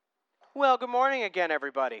Well, good morning again,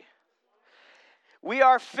 everybody. We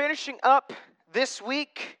are finishing up this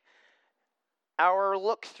week our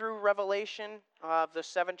look through Revelation of the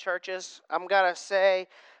seven churches. I'm going to say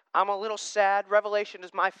I'm a little sad. Revelation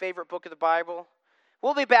is my favorite book of the Bible.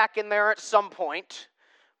 We'll be back in there at some point,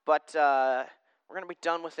 but we're going to be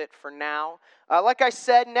done with it for now. Like I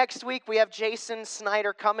said, next week we have Jason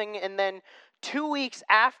Snyder coming, and then 2 weeks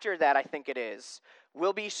after that, I think it is,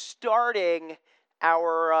 we'll be starting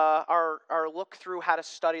our look through how to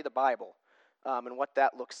study the Bible and what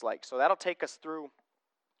that looks like. So that'll take us through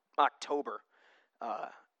October.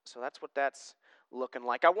 So that's what that's looking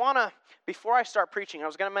like. Before I start preaching, I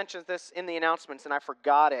was going to mention this in the announcements, and I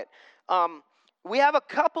forgot it. We have a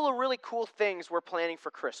couple of really cool things we're planning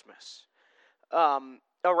for Christmas,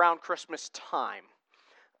 around Christmas time.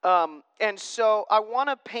 And so I want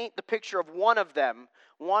to paint the picture of one of them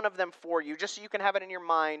for you, just so you can have it in your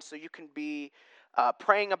mind, so you can be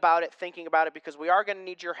praying about it, thinking about it, because we are going to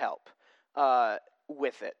need your help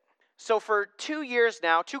with it. So for 2 years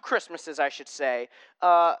now, 2 Christmases, I should say,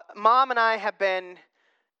 Mom and I have been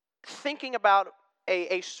thinking about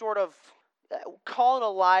a sort of, call it a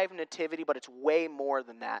live nativity, but it's way more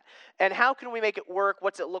than that. And how can we make it work?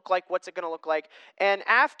 What's it look like? What's it going to look like? And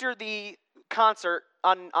after the concert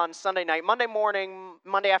on Sunday night,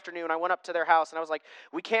 Monday afternoon, I went up to their house and I was like,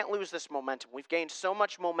 we can't lose this momentum. We've gained so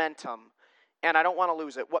much momentum, and I don't want to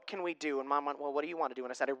lose it. What can we do? And Mom went, well, what do you want to do?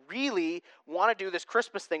 And I said, I really want to do this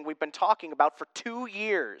Christmas thing we've been talking about for 2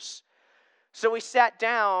 years. So we sat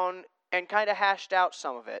down and kind of hashed out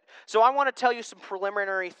some of it. So I want to tell you some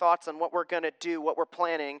preliminary thoughts on what we're going to do, what we're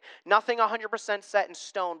planning. Nothing 100% set in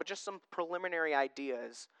stone, but just some preliminary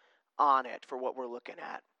ideas on it for what we're looking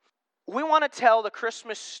at. We want to tell the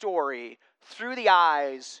Christmas story through the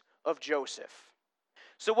eyes of Joseph.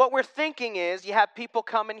 So what we're thinking is, you have people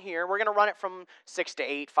come in here. We're going to run it from 6 to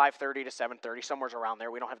 8, 5:30 to 7:30, somewhere around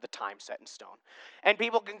there. We don't have the time set in stone. And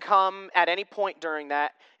people can come at any point during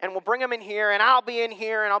that, and we'll bring them in here, and I'll be in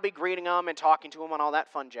here, and I'll be greeting them and talking to them and all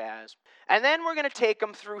that fun jazz. And then we're going to take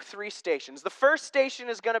them through 3 stations. The first station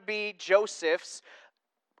is going to be Joseph's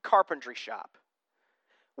carpentry shop,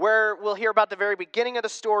 where we'll hear about the very beginning of the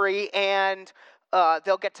story, and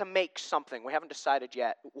they'll get to make something. We haven't decided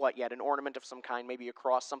yet what yet. An ornament of some kind, maybe a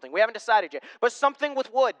cross, something. We haven't decided yet, but something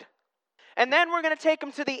with wood. And then we're going to take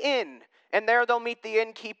them to the inn, and there they'll meet the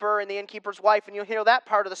innkeeper and the innkeeper's wife, and you'll hear that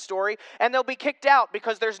part of the story, and they'll be kicked out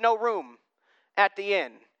because there's no room at the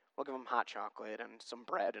inn. We'll give them hot chocolate and some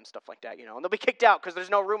bread and stuff like that, and they'll be kicked out because there's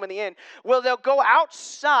no room in the inn. Well, they'll go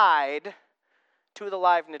outside to the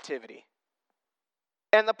live nativity.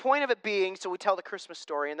 And the point of it being, so we tell the Christmas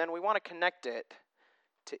story, and then we want to connect it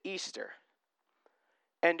to Easter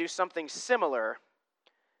and do something similar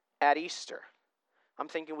at Easter. I'm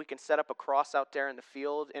thinking we can set up a cross out there in the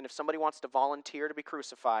field, and if somebody wants to volunteer to be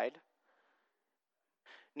crucified.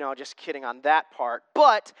 No, just kidding on that part.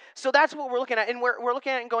 But, so that's what we're looking at, and we're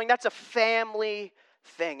looking at it and going, that's a family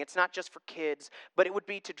thing. It's not just for kids, but it would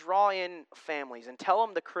be to draw in families and tell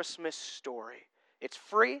them the Christmas story. It's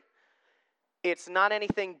free. It's not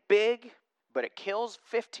anything big, but it kills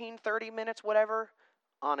 15, 30 minutes, whatever,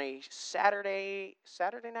 on a Saturday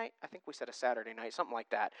night? I think we said a Saturday night, something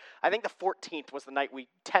like that. I think the 14th was the night we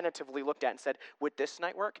tentatively looked at and said, would this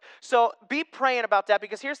night work? So be praying about that,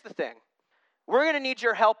 because here's the thing. We're going to need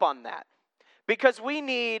your help on that, because we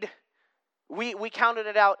counted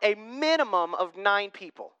it out, a minimum of 9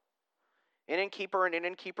 people. An innkeeper and an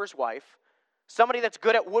innkeeper's wife, somebody that's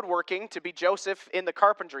good at woodworking to be Joseph in the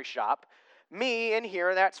carpentry shop, me in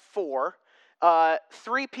here, that's 4.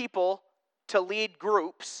 3 people to lead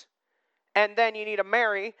groups. And then you need a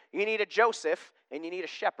Mary, you need a Joseph, and you need a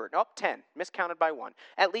shepherd. Nope, 10. Miscounted by 1.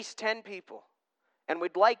 At least 10 people. And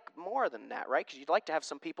we'd like more than that, right? Because you'd like to have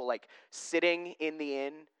some people like sitting in the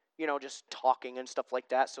inn, just talking and stuff like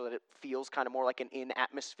that, so that it feels kind of more like an inn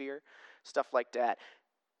atmosphere, stuff like that.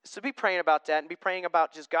 So be praying about that, and be praying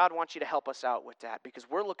about just God wants you to help us out with that, because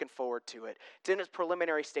we're looking forward to it. It's in its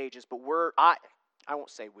preliminary stages, but I won't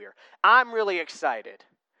say I'm really excited.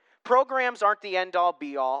 Programs aren't the end-all,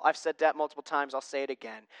 be-all. I've said that multiple times. I'll say it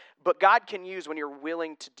again. But God can use when you're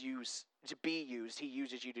willing to be used. He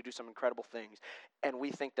uses you to do some incredible things, and we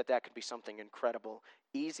think that could be something incredible.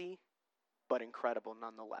 Easy, but incredible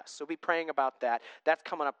nonetheless. So be praying about that. That's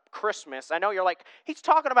coming up Christmas. I know you're like, he's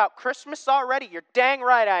talking about Christmas already. You're dang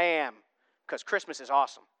right I am, because Christmas is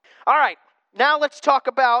awesome. All right, now let's talk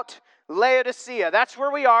about Laodicea. That's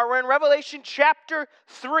where we are. We're in Revelation chapter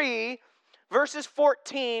 3, verses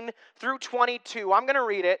 14 through 22. I'm going to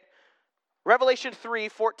read it. Revelation 3,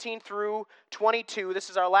 14 through 22. This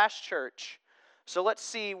is our last church. So let's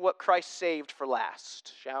see what Christ saved for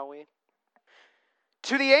last, shall we?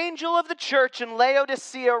 To the angel of the church in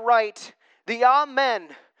Laodicea write, the Amen,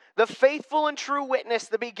 the faithful and true witness,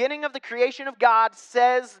 the beginning of the creation of God,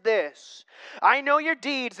 says this: I know your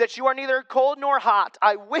deeds, that you are neither cold nor hot.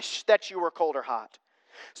 I wish that you were cold or hot.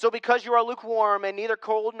 So because you are lukewarm and neither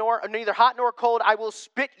hot nor cold, I will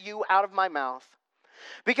spit you out of my mouth.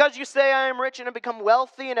 Because you say, I am rich and have become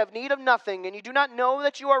wealthy and have need of nothing, and you do not know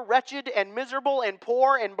that you are wretched and miserable and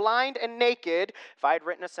poor and blind and naked. If I had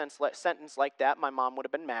written a sentence like that, my mom would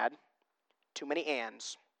have been mad. Too many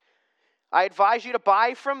ands. I advise you to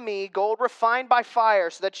buy from me gold refined by fire,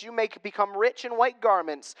 so that you may become rich in white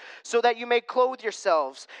garments, so that you may clothe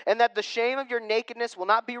yourselves, and that the shame of your nakedness will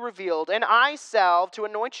not be revealed. And eye salve to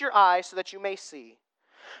anoint your eyes, so that you may see.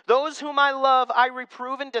 Those whom I love I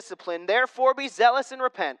reprove and discipline. Therefore be zealous and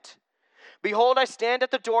repent. Behold, I stand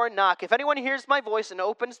at the door and knock. If anyone hears my voice and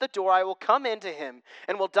opens the door, I will come into him,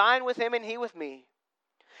 and will dine with him and he with me.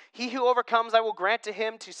 He who overcomes, I will grant to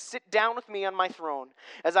him to sit down with me on my throne,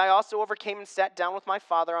 as I also overcame and sat down with my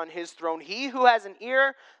Father on his throne. He who has an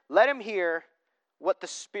ear, let him hear what the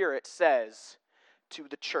Spirit says to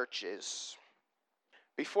the churches.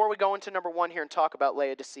 Before we go into number 1 here and talk about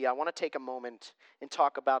Laodicea, I want to take a moment and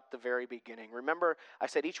talk about the very beginning. Remember, I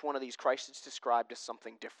said each one of these Christ is described as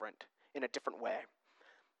something different, in a different way.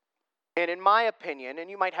 And in my opinion, and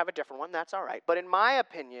you might have a different one, that's all right, but in my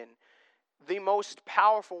opinion, the most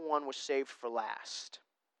powerful one was saved for last.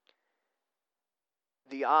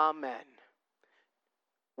 The Amen.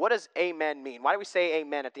 What does amen mean? Why do we say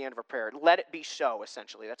amen at the end of our prayer? Let it be so,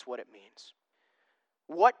 essentially. That's what it means.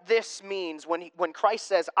 What this means when Christ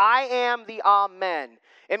says, I am the Amen,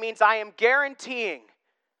 it means I am guaranteeing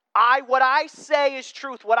what I say is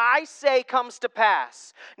truth. What I say comes to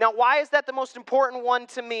pass. Now, why is that the most important one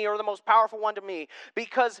to me, or the most powerful one to me?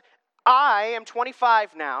 Because I am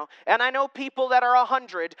 25 now, and I know people that are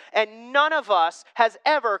 100, and none of us has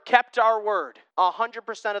ever kept our word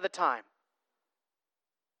 100% of the time.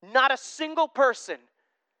 Not a single person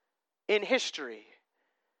in history,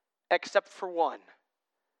 except for one,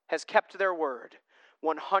 has kept their word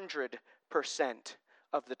 100%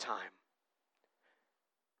 of the time.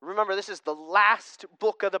 Remember, this is the last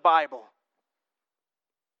book of the Bible.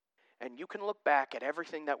 And you can look back at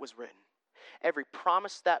everything that was written, every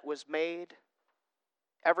promise that was made,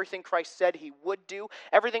 everything Christ said he would do,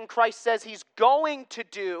 everything Christ says he's going to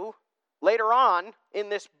do later on in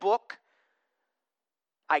this book.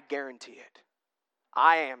 I guarantee it.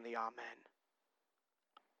 I am the Amen.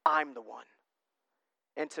 I'm the one.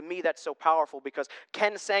 And to me, that's so powerful because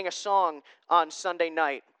Ken sang a song on Sunday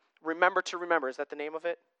night, Remember to Remember. Is that the name of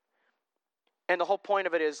it? And the whole point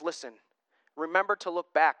of it is, listen, remember to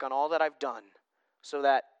look back on all that I've done so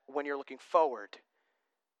that when you're looking forward,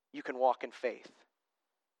 you can walk in faith.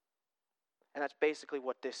 And that's basically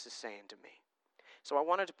what this is saying to me. So I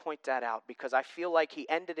wanted to point that out because I feel like he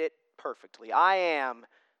ended it perfectly. I am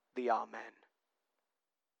the Amen.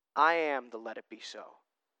 I am the let it be so.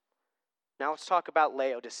 Now let's talk about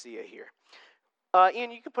Laodicea here.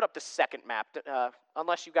 Ian, you can put up the second map,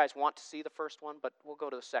 unless you guys want to see the first one, but we'll go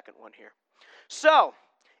to the second one here. So,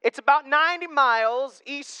 it's about 90 miles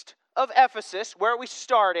east of Ephesus, where we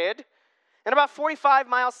started, and about 45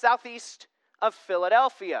 miles southeast of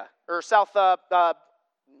Philadelphia, or southwest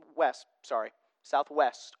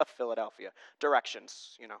of Philadelphia.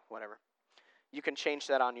 Directions, whatever. You can change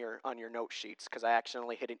that on your note sheets, because I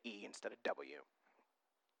accidentally hit an E instead of W.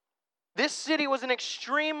 This city was an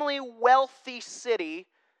extremely wealthy city,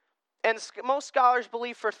 and most scholars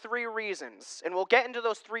believe for 3 reasons. And we'll get into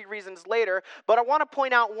those 3 reasons later, but I want to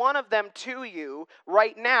point out one of them to you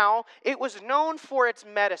right now. It was known for its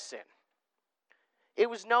medicine. It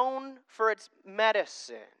was known for its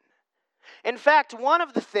medicine. In fact, one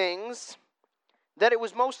of the things that it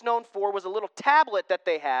was most known for was a little tablet that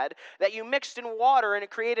they had that you mixed in water, and it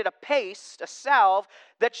created a paste, a salve,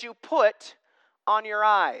 that you put on your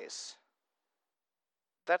eyes.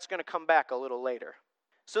 That's going to come back a little later.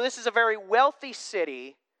 So this is a very wealthy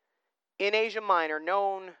city in Asia Minor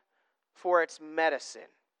known for its medicine.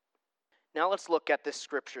 Now let's look at this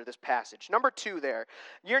scripture, this passage. Number 2 there.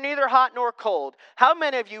 You're neither hot nor cold. How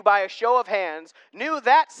many of you, by a show of hands, knew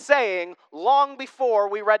that saying long before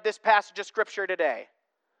we read this passage of scripture today?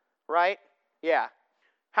 Right? Yeah.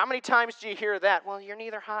 How many times do you hear that? Well, you're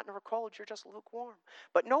neither hot nor cold, you're just lukewarm.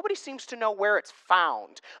 But nobody seems to know where it's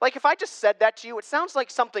found. Like if I just said that to you, it sounds like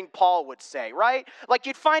something Paul would say, right? Like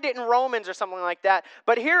you'd find it in Romans or something like that.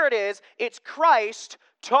 But here it is, it's Christ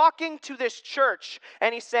talking to this church,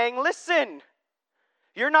 and he's saying, listen,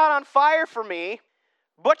 you're not on fire for me,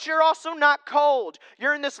 but you're also not cold.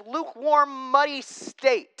 You're in this lukewarm, muddy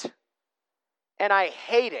state, and I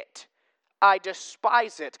hate it. I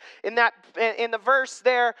despise it. In the verse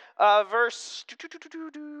there, verse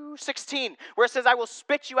 16, where it says, I will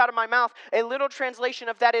spit you out of my mouth, a little translation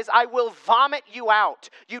of that is, I will vomit you out.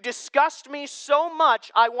 You disgust me so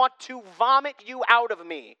much, I want to vomit you out of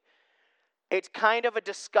me. It's kind of a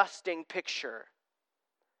disgusting picture.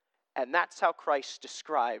 And that's how Christ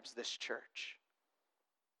describes this church.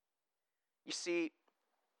 You see,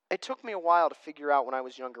 it took me a while to figure out when I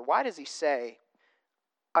was younger, why does he say,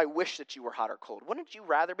 I wish that you were hot or cold? Wouldn't you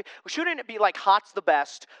rather be? Shouldn't it be like hot's the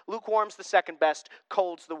best, lukewarm's the second best,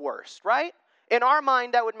 cold's the worst, right? In our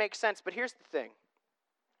mind, that would make sense, but here's the thing.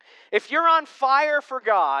 If you're on fire for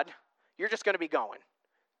God, you're just going to be going.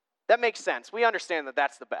 That makes sense. We understand that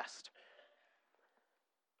that's the best.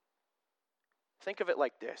 Think of it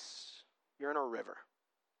like this. You're in a river.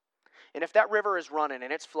 And if that river is running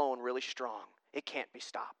and it's flowing really strong, it can't be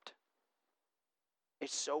stopped.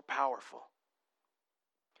 It's so powerful.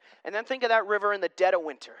 And then think of that river in the dead of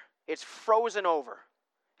winter. It's frozen over.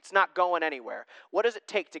 It's not going anywhere. What does it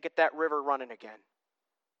take to get that river running again?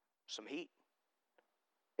 Some heat.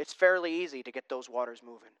 It's fairly easy to get those waters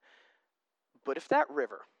moving. But if that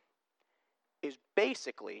river is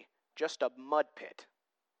basically just a mud pit,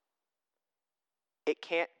 it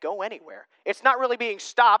can't go anywhere. It's not really being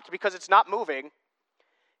stopped because it's not moving.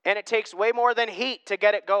 And it takes way more than heat to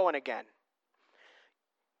get it going again.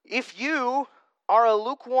 If you are a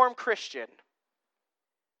lukewarm Christian,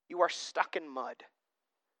 you are stuck in mud.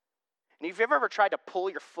 And if you've ever tried to pull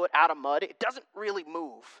your foot out of mud, it doesn't really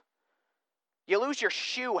move. You lose your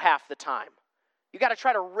shoe half the time. You got to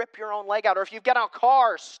try to rip your own leg out. Or if you've got a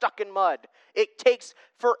car stuck in mud, it takes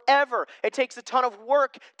forever. It takes a ton of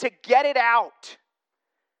work to get it out.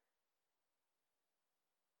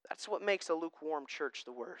 That's what makes a lukewarm church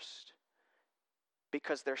the worst.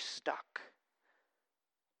 Because they're stuck.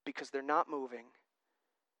 Because they're not moving.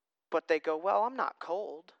 But they go, well, I'm not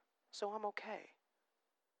cold, so I'm okay.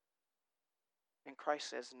 And Christ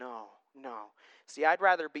says, no. See, I'd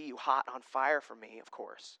rather be you hot on fire for me, of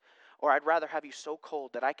course. Or I'd rather have you so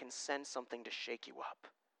cold that I can send something to shake you up.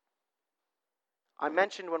 I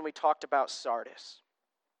mentioned when we talked about Sardis,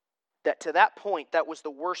 that to that point, that was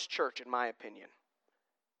the worst church in my opinion.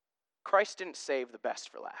 Christ didn't save the best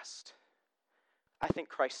for last. I think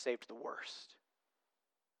Christ saved the worst.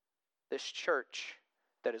 This church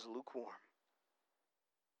that is lukewarm,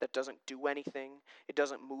 that doesn't do anything, it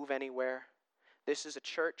doesn't move anywhere. This is a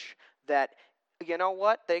church that, you know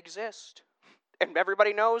what, they exist. And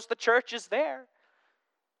everybody knows the church is there.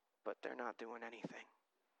 But they're not doing anything.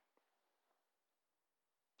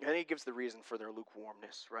 And then he gives the reason for their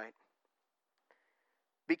lukewarmness, right?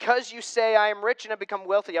 Because you say, I am rich and have become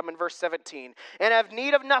wealthy, I'm in verse 17, and have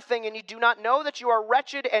need of nothing, and you do not know that you are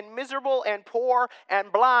wretched and miserable and poor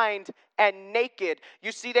and blind and naked.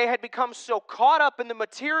 You see, they had become so caught up in the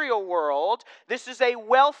material world. This is a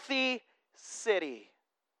wealthy city.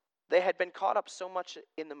 They had been caught up so much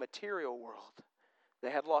in the material world,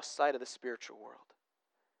 they had lost sight of the spiritual world.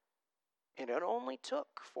 And it only took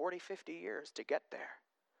 40, 50 years to get there.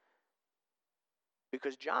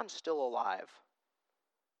 Because John's still alive.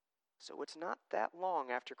 So it's not that long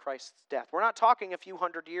after Christ's death. We're not talking a few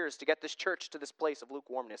hundred years to get this church to this place of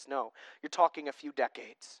lukewarmness. No, you're talking a few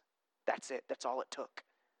decades. That's it. That's all it took.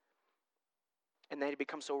 And they had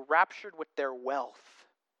become so raptured with their wealth,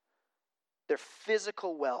 their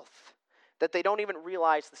physical wealth, that they don't even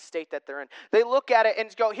realize the state that they're in. They look at it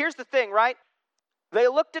and go, here's the thing, right? They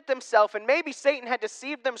looked at themselves, and maybe Satan had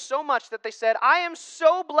deceived them so much that they said, I am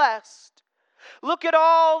so blessed. Look at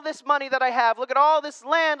all this money that I have. Look at all this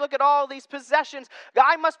land. Look at all these possessions.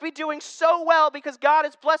 I must be doing so well because God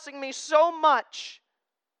is blessing me so much.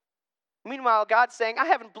 Meanwhile, God's saying, I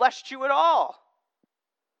haven't blessed you at all.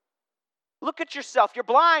 Look at yourself. You're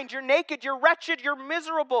blind. You're naked. You're wretched. You're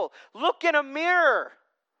miserable. Look in a mirror.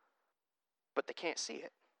 But they can't see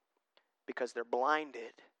it because they're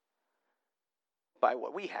blinded by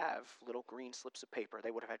what we have, little green slips of paper.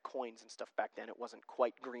 They would have had coins and stuff back then. It wasn't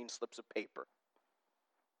quite green slips of paper.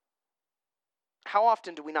 How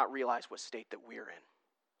often do we not realize what state that we're in?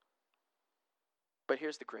 But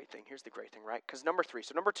here's the great thing, right? Because number 3,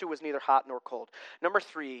 so number 2 was neither hot nor cold. Number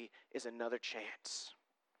 3 is another chance.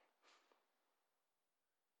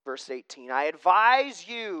 Verse 18, I advise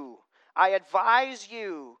you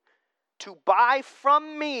to buy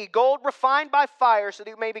from me gold refined by fire so that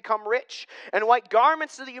you may become rich, and white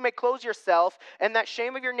garments so that you may clothe yourself, and that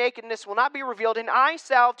shame of your nakedness will not be revealed, and eye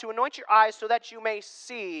salve to anoint your eyes so that you may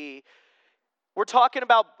see. We're talking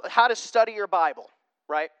about how to study your Bible,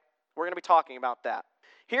 right? We're going to be talking about that.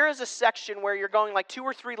 Here is a section where you're going like 2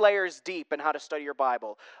 or 3 layers deep in how to study your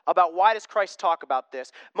Bible about why does Christ talk about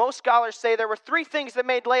this. Most scholars say there were 3 things that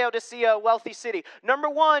made Laodicea a wealthy city. Number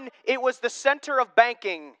 1, it was the center of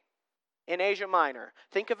banking in Asia Minor.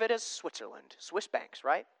 Think of it as Switzerland, Swiss banks,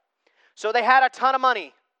 right? So they had a ton of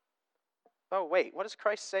money. Oh, wait, what does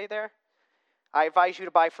Christ say there? I advise you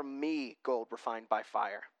to buy from me gold refined by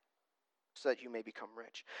fire, so that you may become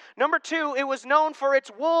rich. Number 2, it was known for its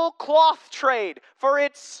wool cloth trade, for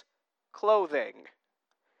its clothing,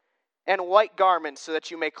 and white garments, so that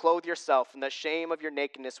you may clothe yourself, and the shame of your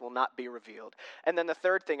nakedness will not be revealed. And then the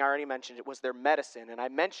third thing I already mentioned, it was their medicine, and I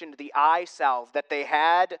mentioned the eye salve that they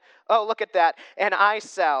had. Oh, look at that, an eye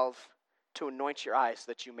salve to anoint your eyes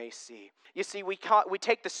so that you may see. You see, we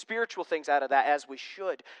take the spiritual things out of that as we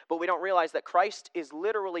should, but we don't realize that Christ is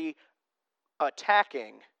literally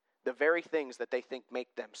attacking the very things that they think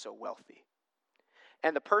make them so wealthy.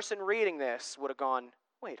 And the person reading this would have gone,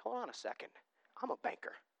 wait, hold on a second. I'm a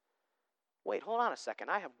banker. Wait, hold on a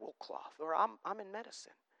second. I have wool cloth, or I'm in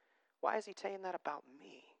medicine. Why is he saying that about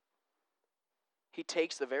me? He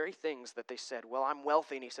takes the very things that they said, well, I'm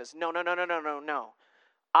wealthy, and he says, no.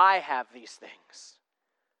 I have these things.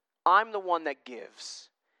 I'm the one that gives.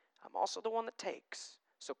 I'm also the one that takes.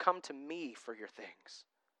 So come to me for your things.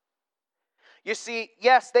 You see,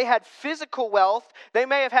 yes, they had physical wealth. They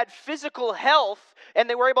may have had physical health, and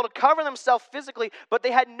they were able to cover themselves physically, but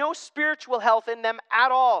they had no spiritual health in them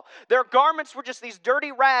at all. Their garments were just these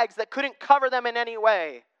dirty rags that couldn't cover them in any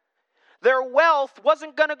way. Their wealth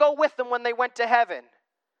wasn't going to go with them when they went to heaven.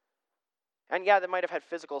 And yeah, they might have had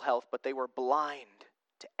physical health, but they were blind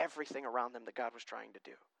to everything around them that God was trying to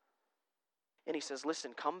do. And he says,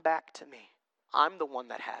 listen, come back to me. I'm the one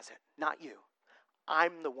that has it, not you.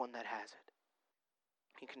 I'm the one that has it.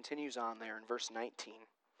 He continues on there in verse 19.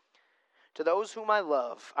 To those whom I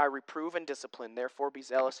love, I reprove and discipline. Therefore be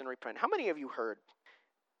zealous and repent. How many of you heard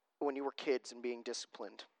when you were kids and being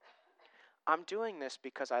disciplined? I'm doing this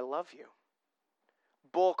because I love you.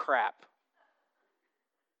 Bull crap.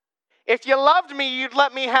 If you loved me, you'd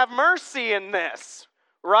let me have mercy in this,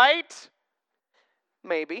 right?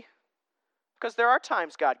 Maybe. Because there are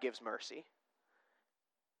times God gives mercy.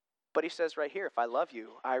 But he says right here, if I love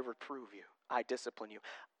you, I reprove you. I discipline you.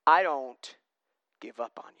 I don't give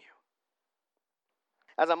up on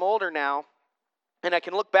you. As I'm older now, and I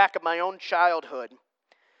can look back at my own childhood,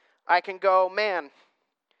 I can go, man,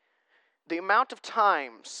 the amount of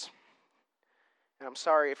times, and I'm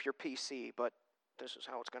sorry if you're PC, but this is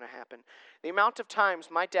how it's going to happen. The amount of times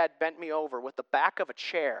my dad bent me over with the back of a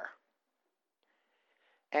chair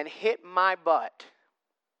and hit my butt.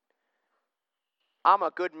 I'm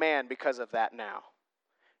a good man because of that now.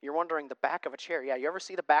 You're wondering, the back of a chair. Yeah, you ever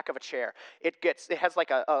see the back of a chair? It has like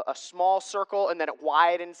a small circle, and then it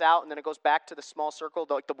widens out, and then it goes back to the small circle,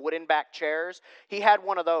 like the wooden back chairs. He had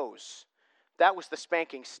one of those. That was the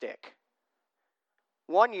spanking stick.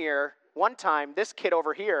 One time, this kid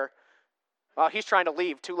over here, he's trying to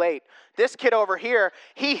leave, too late. This kid over here,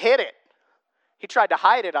 he hit it. He tried to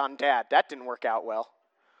hide it on Dad. That didn't work out well.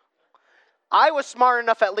 I was smart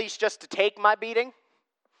enough at least just to take my beating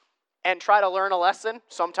and try to learn a lesson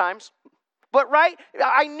sometimes. But right,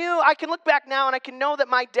 I can look back now and I can know that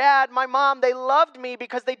my dad, my mom, they loved me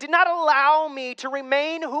because they did not allow me to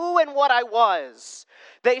remain who and what I was.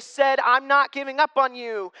 They said, I'm not giving up on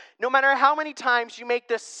you, no matter how many times you make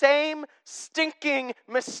the same stinking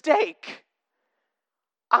mistake.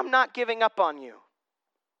 I'm not giving up on you.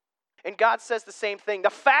 And God says the same thing. The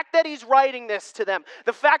fact that he's writing this to them,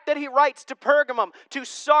 the fact that he writes to Pergamum, to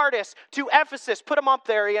Sardis, to Ephesus, put them up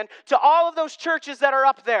there, Ian, to all of those churches that are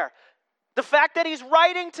up there, the fact that he's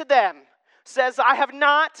writing to them says, I have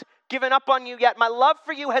not given up on you yet. My love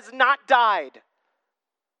for you has not died.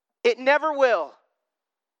 It never will.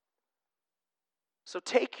 So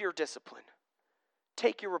take your discipline.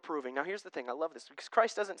 Take your reproving. Now here's the thing. I love this because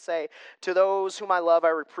Christ doesn't say, to those whom I love, I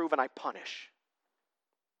reprove and I punish.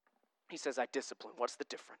 He says, I discipline. What's the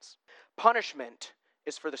difference? Punishment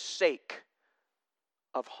is for the sake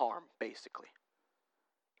of harm, basically.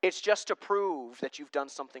 It's just to prove that you've done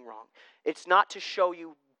something wrong. It's not to show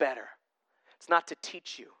you better. It's not to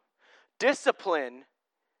teach you. Discipline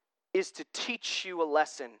is to teach you a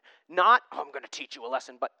lesson. Not, I'm going to teach you a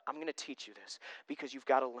lesson, but I'm going to teach you this because you've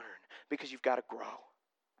got to learn, because you've got to grow.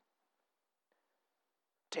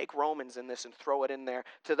 Take Romans in this and throw it in there.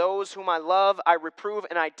 To those whom I love, I reprove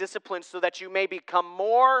and I discipline so that you may become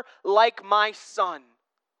more like my Son.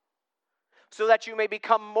 So that you may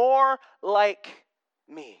become more like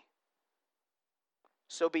me.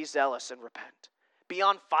 So be zealous and repent. Be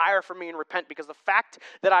on fire for me and repent, because the fact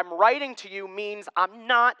that I'm writing to you means I'm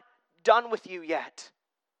not done with you yet.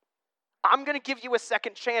 I'm going to give you a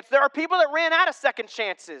second chance. There are people that ran out of second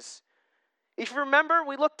chances. If you remember,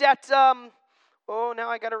 we looked at, now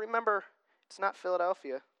I got to remember, it's not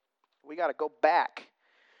Philadelphia. We got to go back.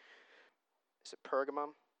 Is it Pergamum?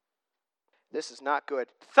 This is not good.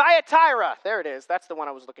 Thyatira. There it is. That's the one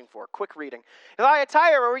I was looking for. Quick reading.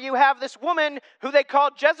 Thyatira, where you have this woman who they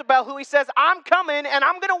called Jezebel, who he says, I'm coming and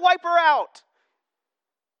I'm going to wipe her out.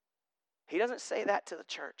 He doesn't say that to the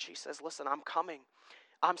church. He says, listen, I'm coming.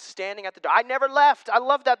 I'm standing at the door. I never left. I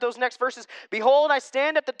love that, those next verses. Behold, I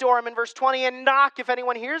stand at the door. I'm in verse 20, and knock. If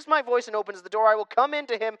anyone hears my voice and opens the door, I will come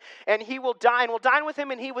into him, and he will dine. We'll dine with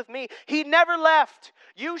him, and he with me. He never left.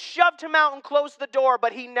 You shoved him out and closed the door,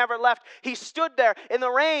 but he never left. He stood there in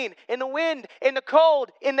the rain, in the wind, in the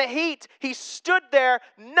cold, in the heat. He stood there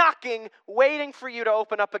knocking, waiting for you to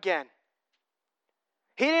open up again.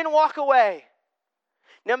 He didn't walk away.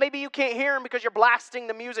 Now, maybe you can't hear him because you're blasting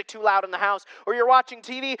the music too loud in the house, or you're watching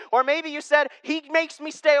TV, or maybe you said, he makes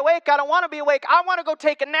me stay awake. I don't want to be awake. I want to go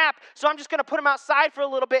take a nap, so I'm just going to put him outside for a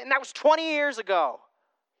little bit, and that was 20 years ago.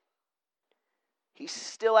 He's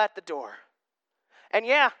still at the door. And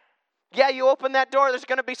yeah, you open that door, there's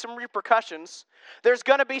going to be some repercussions. There's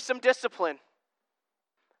going to be some discipline.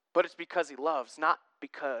 But it's because he loves, not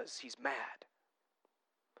because he's mad.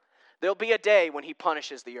 There'll be a day when he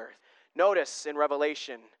punishes the earth. Notice in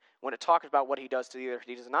Revelation, when it talks about what he does to the earth,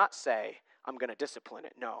 he does not say, I'm going to discipline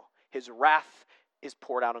it. No, his wrath is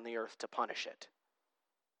poured out on the earth to punish it.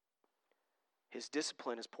 His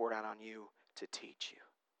discipline is poured out on you to teach you.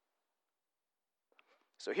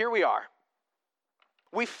 So here we are.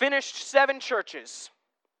 We finished 7 churches.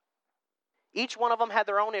 Each one of them had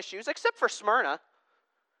their own issues, except for Smyrna.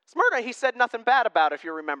 Smyrna, he said nothing bad about, if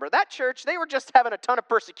you remember. That church, they were just having a ton of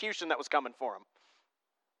persecution that was coming for them.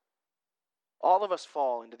 All of us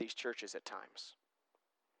fall into these churches at times.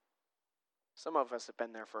 Some of us have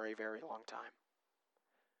been there for a very long time.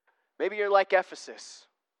 Maybe you're like Ephesus.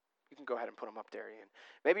 You can go ahead and put them up there, Ian.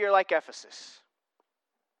 Maybe you're like Ephesus.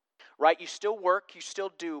 Right? You still work, you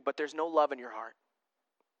still do, but there's no love in your heart.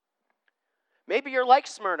 Maybe you're like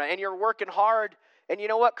Smyrna and you're working hard, and you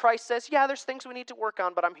know what? Christ says, yeah, there's things we need to work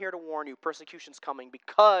on, but I'm here to warn you, persecution's coming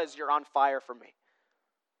because you're on fire for me.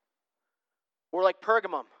 Or like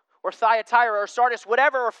Pergamum, or Thyatira, or Sardis,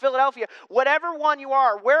 whatever, or Philadelphia, whatever one you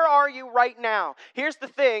are, where are you right now? Here's the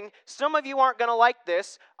thing, some of you aren't going to like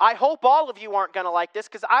this. I hope all of you aren't going to like this,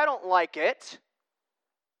 because I don't like it.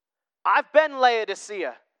 I've been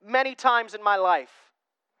Laodicea many times in my life.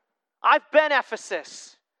 I've been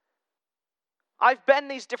Ephesus. I've been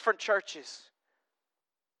these different churches.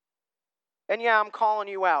 And yeah, I'm calling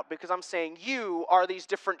you out, because I'm saying you are these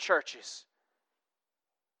different churches.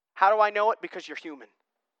 How do I know it? Because you're human.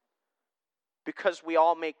 Because we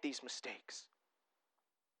all make these mistakes.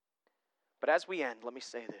 But as we end, let me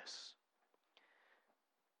say this.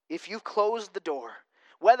 If you've closed the door,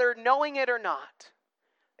 whether knowing it or not,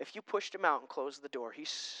 if you pushed him out and closed the door,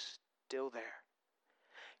 he's still there.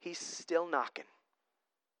 He's still knocking.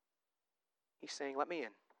 He's saying, let me in.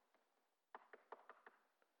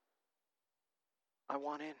 I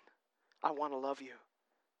want in. I want to love you.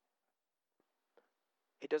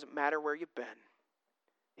 It doesn't matter where you've been.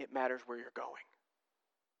 It matters where you're going.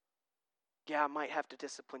 Yeah, I might have to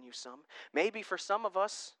discipline you some. Maybe for some of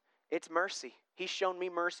us, it's mercy. He's shown me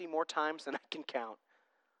mercy more times than I can count.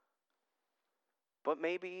 But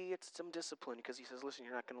maybe it's some discipline because he says, listen,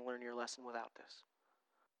 you're not going to learn your lesson without this.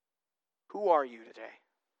 Who are you today?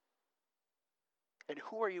 And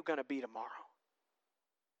who are you going to be tomorrow?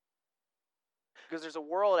 Because there's a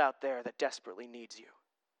world out there that desperately needs you.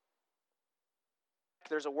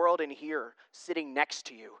 There's a world in here sitting next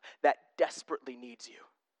to you that desperately needs you.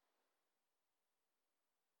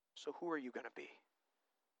 So who are you going to be?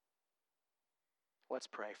 Let's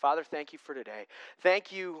pray. Father, thank you for today.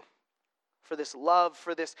 Thank you for this love,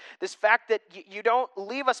 for this fact that you don't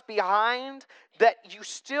leave us behind, that you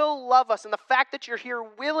still love us. And the fact that you're here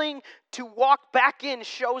willing to walk back in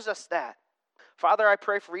shows us that. Father, I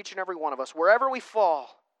pray for each and every one of us, wherever we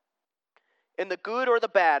fall, in the good or the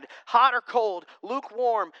bad, hot or cold,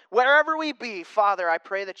 lukewarm, wherever we be, Father, I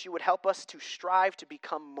pray that you would help us to strive to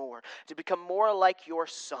become more like your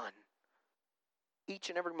Son. Each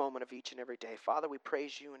and every moment of each and every day. Father, we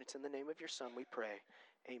praise you, and it's in the name of your Son we pray.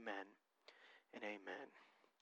 Amen and amen.